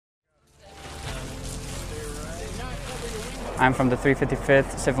I'm from the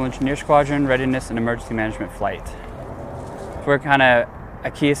 355th Civil Engineer Squadron, Readiness and Emergency Management Flight. We're kind of a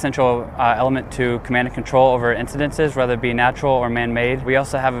key essential element to command and control over incidences, whether it be natural or man-made. We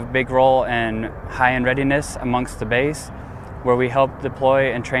also have a big role in high-end readiness amongst the base, where we help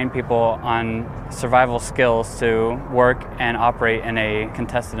deploy and train people on survival skills to work and operate in a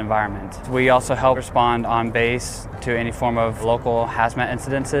contested environment. We also help respond on base to any form of local hazmat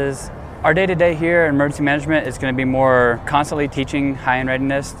incidences. Our day-to-day here in emergency management is going to be more constantly teaching high-end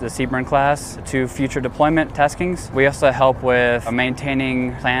readiness, the CBRN class, to future deployment taskings. We also help with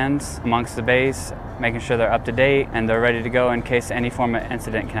maintaining plans amongst the base, making sure they're up to date and they're ready to go in case any form of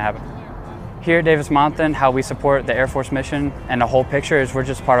incident can happen. Here at Davis-Monthan, how we support the Air Force mission and the whole picture is we're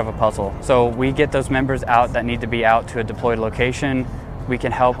just part of a puzzle. So we get those members out that need to be out to a deployed location. We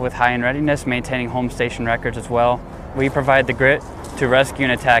can help with high-end readiness, maintaining home station records as well. We provide the grit to rescue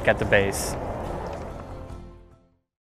and attack at the base.